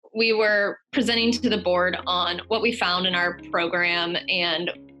we were presenting to the board on what we found in our program and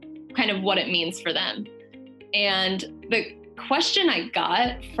kind of what it means for them. And the question I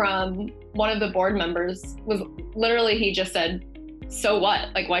got from one of the board members was literally, he just said, "So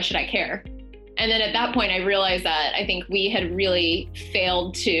what? Like, why should I care?" And then at that point, I realized that I think we had really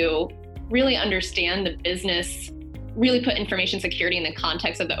failed to really understand the business, really put information security in the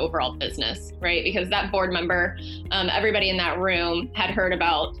context of the overall business, right? Because that board member, everybody in that room had heard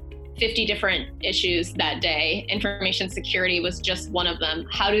about 50 different issues that day. Information security was just one of them.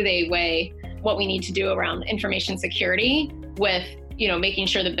 How do they weigh what we need to do around information security with, making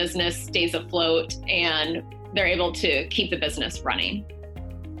sure the business stays afloat and they're able to keep the business running?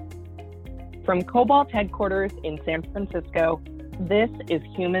 From Cobalt headquarters in San Francisco, this is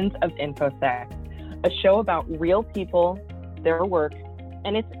Humans of InfoSec, a show about real people, their work,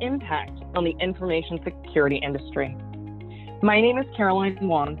 and its impact on the information security industry. My name is Caroline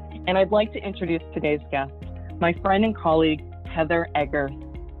Wong, and I'd like to introduce today's guest, my friend and colleague, Heather Egger.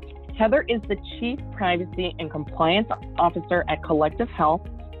 Heather is the Chief Privacy and Compliance Officer at Collective Health,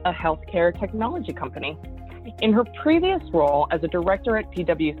 a healthcare technology company. In her previous role as a director at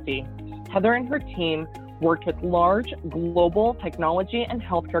PwC, Heather and her team worked with large global technology and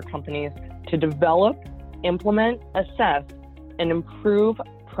healthcare companies to develop, implement, assess, and improve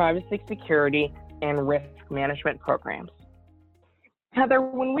privacy, security, and risk management programs. Heather,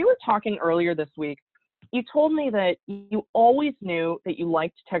 when we were talking earlier this week, you told me that you always knew that you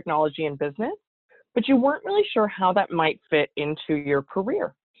liked technology and business, but you weren't really sure how that might fit into your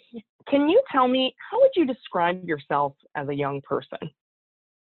career. Can you tell me, how would you describe yourself as a young person?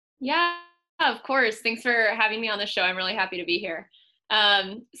 Yeah, of course. Thanks for having me on the show. I'm really happy to be here.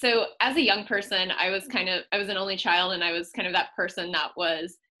 So as a young person, I was an only child, and I was kind of that person that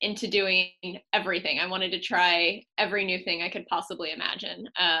was into doing everything. I wanted to try every new thing I could possibly imagine.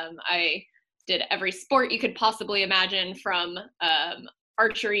 I did every sport you could possibly imagine, from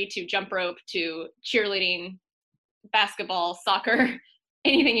archery to jump rope to cheerleading, basketball, soccer,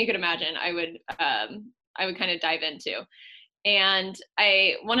 anything you could imagine. I would kind of dive into. And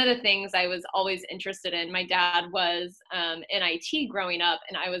one of the things I was always interested in, my dad was in IT growing up,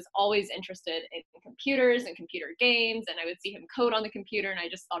 and I was always interested in computers and computer games, and I would see him code on the computer, and I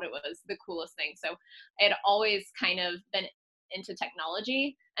just thought it was the coolest thing. So I had always kind of been into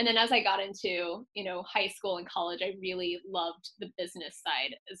technology. And then as I got into, high school and college, I really loved the business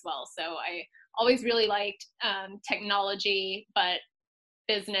side as well. So I always really liked technology, but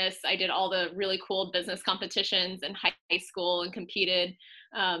business. I did all the really cool business competitions in high school and competed,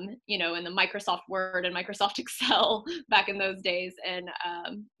 in the Microsoft Word and Microsoft Excel back in those days. And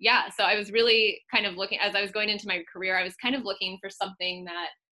so I was really kind of looking, as I was going into my career, I was kind of looking for something that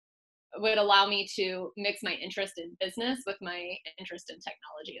would allow me to mix my interest in business with my interest in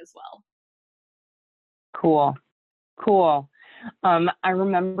technology as well. Cool. I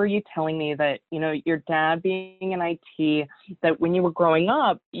remember you telling me that, your dad being in IT, that when you were growing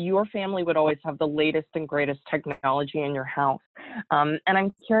up, your family would always have the latest and greatest technology in your house. And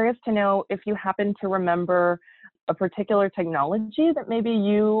I'm curious to know if you happen to remember a particular technology that maybe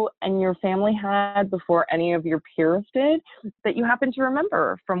you and your family had before any of your peers did, that you happen to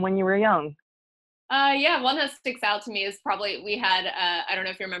remember from when you were young. One that sticks out to me is probably, we had, I don't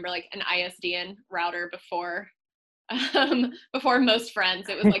know if you remember, like an ISDN router before most friends.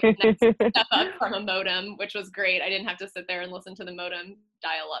 It was like the next step up from a modem, which was great. I didn't have to sit there and listen to the modem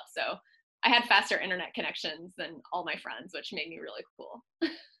dial up. So I had faster internet connections than all my friends, which made me really cool.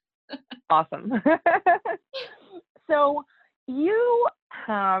 Awesome. So you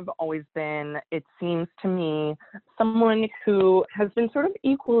have always been, it seems to me, someone who has been sort of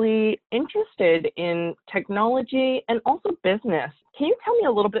equally interested in technology and also business. Can you tell me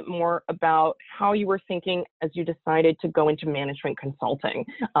a little bit more about how you were thinking as you decided to go into management consulting,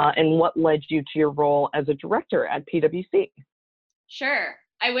 and what led you to your role as a director at PwC? Sure.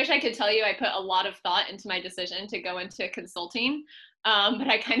 I wish I could tell you I put a lot of thought into my decision to go into consulting, but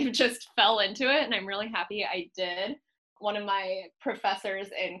I kind of just fell into it, and I'm really happy I did. One of my professors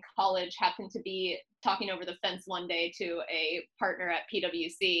in college happened to be talking over the fence one day to a partner at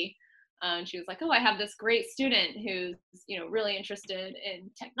PwC. And she was like, "Oh, I have this great student who's, really interested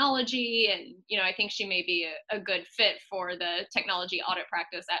in technology. And, I think she may be a good fit for the technology audit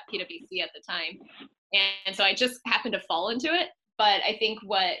practice at PwC at the time." And so I just happened to fall into it. But I think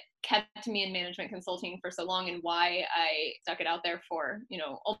what kept me in management consulting for so long, and why I stuck it out there for,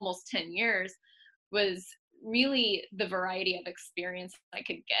 almost 10 years, was really the variety of experience I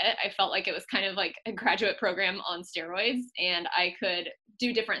could get. I felt like it was kind of like a graduate program on steroids, and I could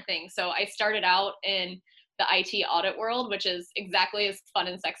do different things. So I started out in the IT audit world, which is exactly as fun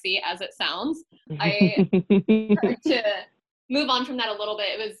and sexy as it sounds. I tried to move on from that a little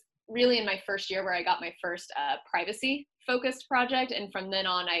bit. It was really in my first year where I got my first privacy focused project. And from then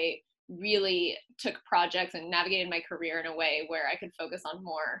on, I really took projects and navigated my career in a way where I could focus on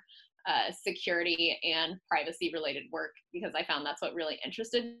more security and privacy related work, because I found that's what really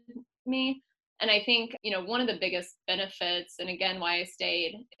interested me. And I think, one of the biggest benefits, and again, why I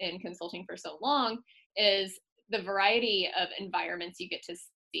stayed in consulting for so long, is the variety of environments you get to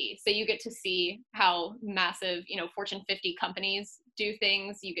see. So you get to see how massive, Fortune 50 companies do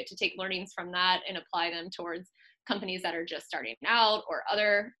things. You get to take learnings from that and apply them towards companies that are just starting out or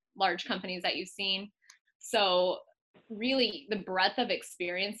other large companies that you've seen. So really the breadth of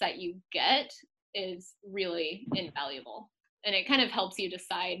experience that you get is really invaluable. And it kind of helps you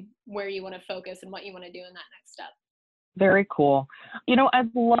decide where you want to focus and what you want to do in that next step. Very cool. I'd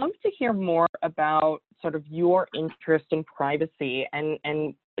love to hear more about sort of your interest in privacy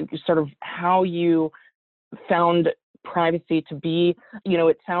and sort of how you found privacy to be,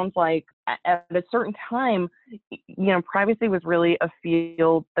 it sounds like at a certain time, privacy was really a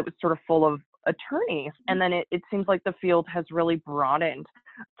field that was sort of full of attorneys. And then it seems like the field has really broadened.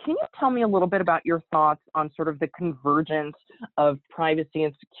 Can you tell me a little bit about your thoughts on sort of the convergence of privacy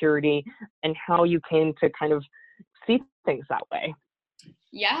and security and how you came to kind of see things that way?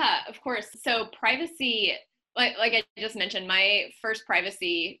 Yeah, of course. So privacy, like I just mentioned, my first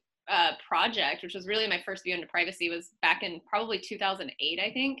privacy project, which was really my first view into privacy, was back in probably 2008,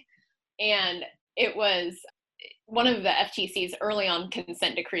 I think. And it was one of the FTC's early on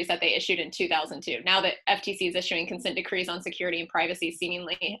consent decrees that they issued in 2002. Now the FTC is issuing consent decrees on security and privacy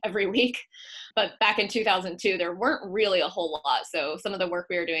seemingly every week. But back in 2002, there weren't really a whole lot. So some of the work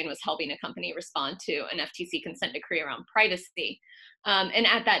we were doing was helping a company respond to an FTC consent decree around privacy. And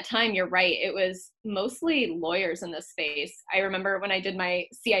at that time, you're right, it was mostly lawyers in this space. I remember when I did my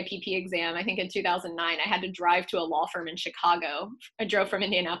CIPP exam, I think in 2009, I had to drive to a law firm in Chicago. I drove from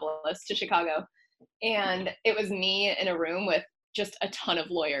Indianapolis to Chicago. And it was me in a room with just a ton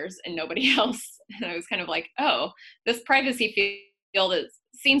of lawyers and nobody else. And I was kind of like, oh, this privacy field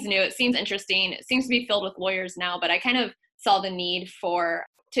seems new. It seems interesting. It seems to be filled with lawyers now, but I kind of saw the need to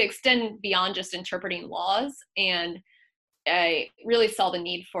extend beyond just interpreting laws. And I really saw the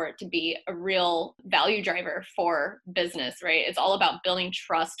need for it to be a real value driver for business, right? It's all about building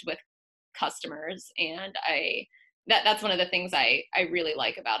trust with customers. And that's one of the things I really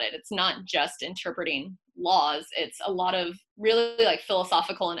like about it. It's not just interpreting laws. It's a lot of really like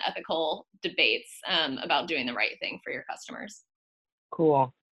philosophical and ethical debates about doing the right thing for your customers.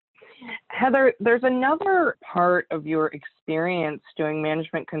 Cool. Heather, there's another part of your experience doing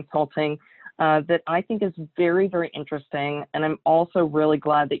management consulting that I think is very, very interesting. And I'm also really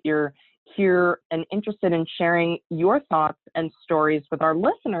glad that you're here and interested in sharing your thoughts and stories with our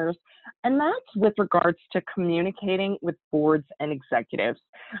listeners. And that's with regards to communicating with boards and executives.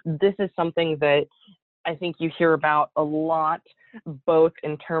 This is something that I think you hear about a lot, both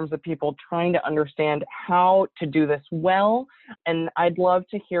in terms of people trying to understand how to do this well. And I'd love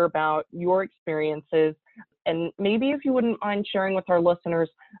to hear about your experiences. And maybe if you wouldn't mind sharing with our listeners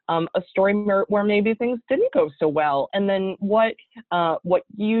a story where maybe things didn't go so well, and then what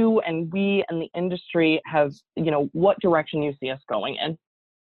you and we and the industry have, what direction you see us going in.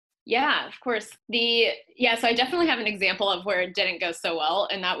 Yeah, of course. So I definitely have an example of where it didn't go so well,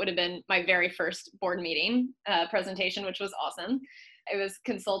 and that would have been my very first board meeting presentation, which was awesome. I was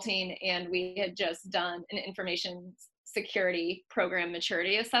consulting, and we had just done an information security program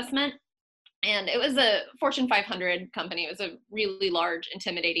maturity assessment. And it was a Fortune 500 company. It was a really large,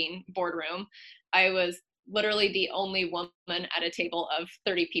 intimidating boardroom. I was literally the only woman at a table of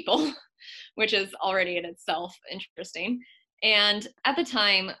 30 people, which is already in itself interesting. And at the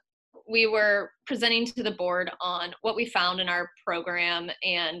time, we were presenting to the board on what we found in our program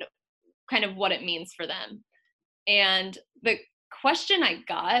and kind of what it means for them. And the question I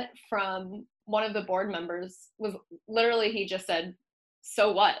got from one of the board members was literally, he just said,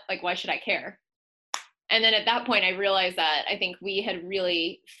 "So what? Like, why should I care?" And then at that point, I realized that I think we had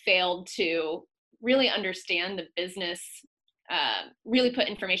really failed to really understand the business, really put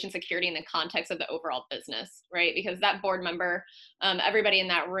information security in the context of the overall business, right? Because that board member, everybody in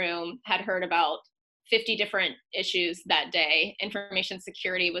that room had heard about 50 different issues that day. Information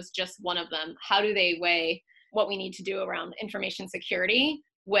security was just one of them. How do they weigh what we need to do around information security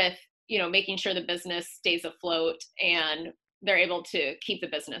with, making sure the business stays afloat and they're able to keep the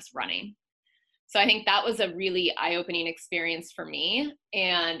business running? So I think that was a really eye-opening experience for me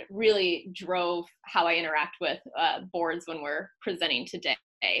and really drove how I interact with boards when we're presenting today.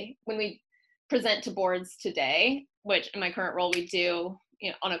 When we present to boards today, which in my current role we do,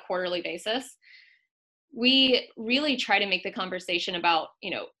 on a quarterly basis, we really try to make the conversation about,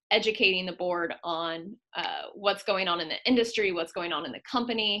 educating the board on what's going on in the industry, what's going on in the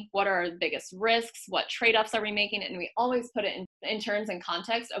company, what are our biggest risks, what trade-offs are we making, and we always put it in terms and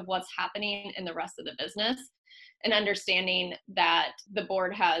context of what's happening in the rest of the business, and understanding that the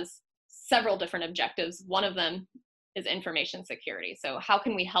board has several different objectives. One of them is information security. So how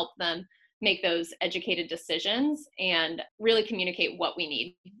can we help them make those educated decisions and really communicate what we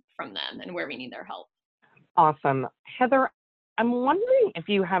need from them and where we need their help? Awesome. Heather, I'm wondering if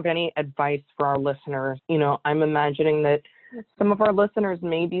you have any advice for our listeners. I'm imagining that some of our listeners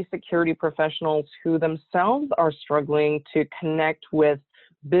may be security professionals who themselves are struggling to connect with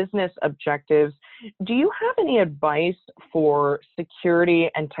business objectives. Do you have any advice for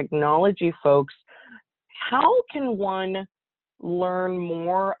security and technology folks? How can one learn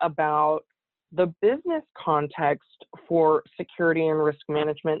more about the business context for security and risk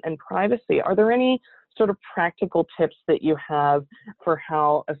management and privacy? Are there any sort of practical tips that you have for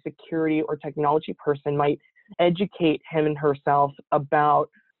how a security or technology person might educate him and herself about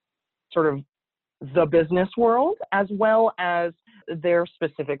sort of the business world as well as their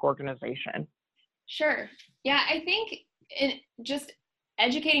specific organization? Sure. Yeah, I think just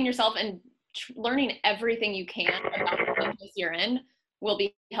educating yourself and learning everything you can about the business you're in will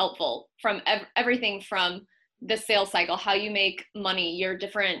be helpful, from everything from the sales cycle, how you make money, your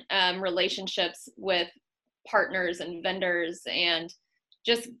different relationships with partners and vendors, and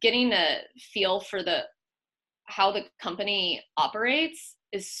just getting a feel for how the company operates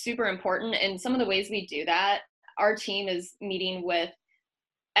is super important. And some of the ways we do that, our team is meeting with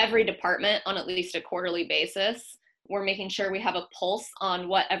every department on at least a quarterly basis. We're making sure we have a pulse on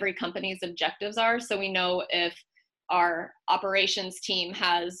what every company's objectives are, so we know if our operations team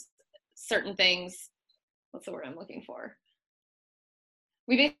has certain things. What's the word I'm looking for?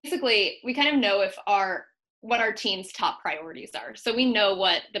 We kind of know what our team's top priorities are. So we know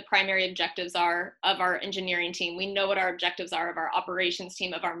what the primary objectives are of our engineering team. We know what our objectives are of our operations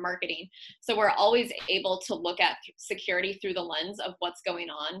team, of our marketing. So we're always able to look at security through the lens of what's going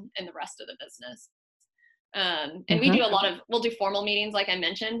on in the rest of the business. And we do we'll do formal meetings, like I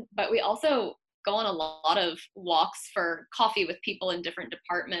mentioned, but we also go on a lot of walks for coffee with people in different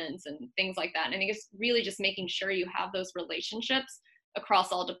departments and things like that. And I think it's really just making sure you have those relationships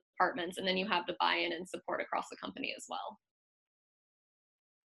across all departments, and then you have the buy-in and support across the company as well.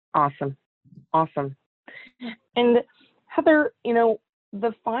 Awesome. And Heather,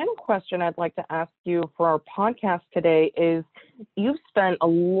 the final question I'd like to ask you for our podcast today is, you've spent a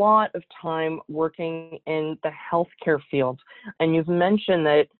lot of time working in the healthcare field, and you've mentioned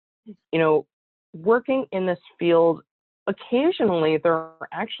that, working in this field, occasionally there are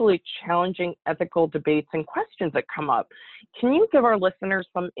actually challenging ethical debates and questions that come up. Can you give our listeners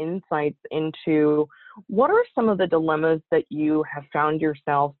some insights into what are some of the dilemmas that you have found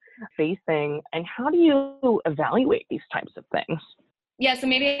yourself facing, and how do you evaluate these types of things? Yeah, so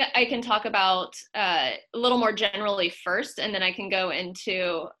maybe I can talk about a little more generally first, and then I can go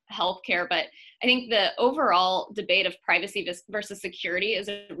into healthcare. But I think the overall debate of privacy versus security is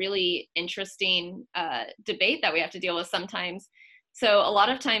a really interesting debate that we have to deal with sometimes. So a lot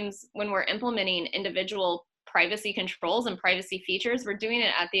of times when we're implementing individual privacy controls and privacy features, we're doing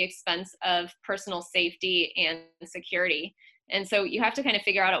it at the expense of personal safety and security. And so you have to kind of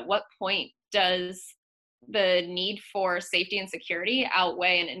figure out at what point does the need for safety and security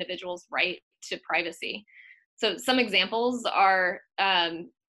outweigh an individual's right to privacy. So some examples are,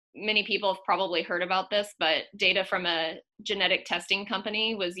 many people have probably heard about this, but data from a genetic testing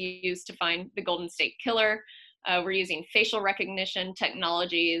company was used to find the Golden State Killer. We're using facial recognition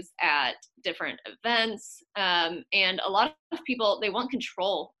technologies at different events. And a lot of people, they want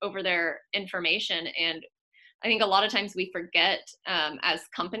control over their information. And I think a lot of times we forget as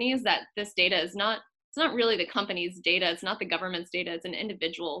companies that this data is it's not really the company's data. It's not the government's data. It's an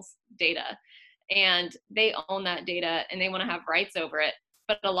individual's data. And they own that data and they want to have rights over it.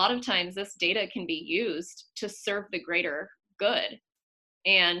 But a lot of times this data can be used to serve the greater good.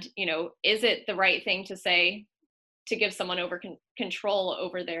 And, is it the right thing to say, to give someone over control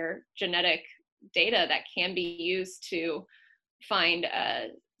over their genetic data that can be used to find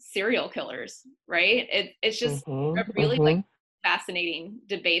serial killers, right? It's just a really like fascinating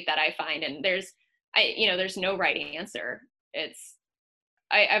debate that I find. And there's no right answer.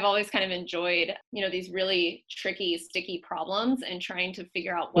 I've always kind of enjoyed, these really tricky, sticky problems and trying to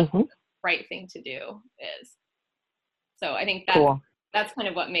figure out what the right thing to do is. So I think that's kind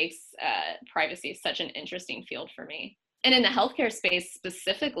of what makes privacy such an interesting field for me. And in the healthcare space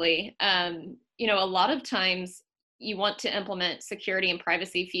specifically, a lot of times you want to implement security and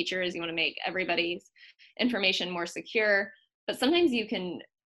privacy features. You want to make everybody's information more secure, but sometimes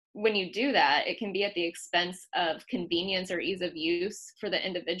when you do that, it can be at the expense of convenience or ease of use for the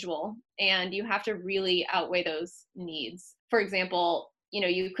individual. And you have to really outweigh those needs. For example,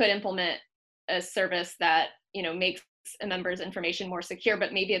 you could implement a service that, makes a member's information more secure,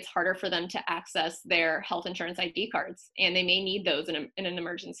 but maybe it's harder for them to access their health insurance ID cards, and they may need those in an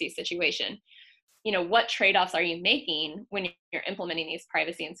emergency situation. What trade-offs are you making when you're implementing these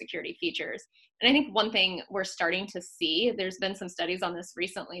privacy and security features? And I think one thing we're starting to see, there's been some studies on this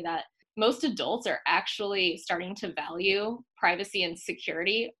recently, that most adults are actually starting to value privacy and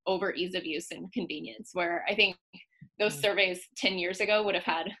security over ease of use and convenience, where I think those surveys 10 years ago would have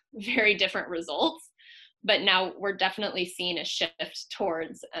had very different results. But now we're definitely seeing a shift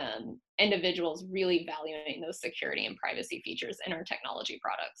towards individuals really valuing those security and privacy features in our technology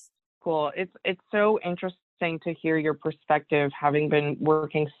products. Cool. It's so interesting to hear your perspective, having been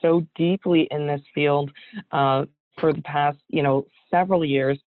working so deeply in this field for the past, several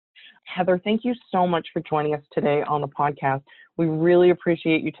years. Heather, thank you so much for joining us today on the podcast. We really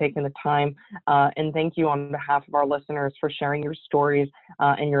appreciate you taking the time, and thank you on behalf of our listeners for sharing your stories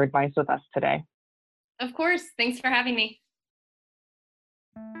and your advice with us today. Of course. Thanks for having me.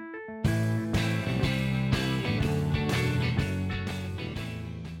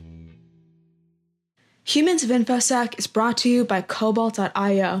 Humans of InfoSec is brought to you by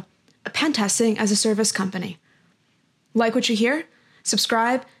Cobalt.io, a pen testing as a service company. Like what you hear?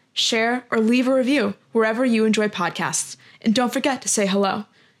 Subscribe, share, or leave a review wherever you enjoy podcasts. And don't forget to say hello.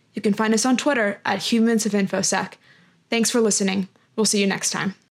 You can find us on Twitter at Humans of InfoSec. Thanks for listening. We'll see you next time.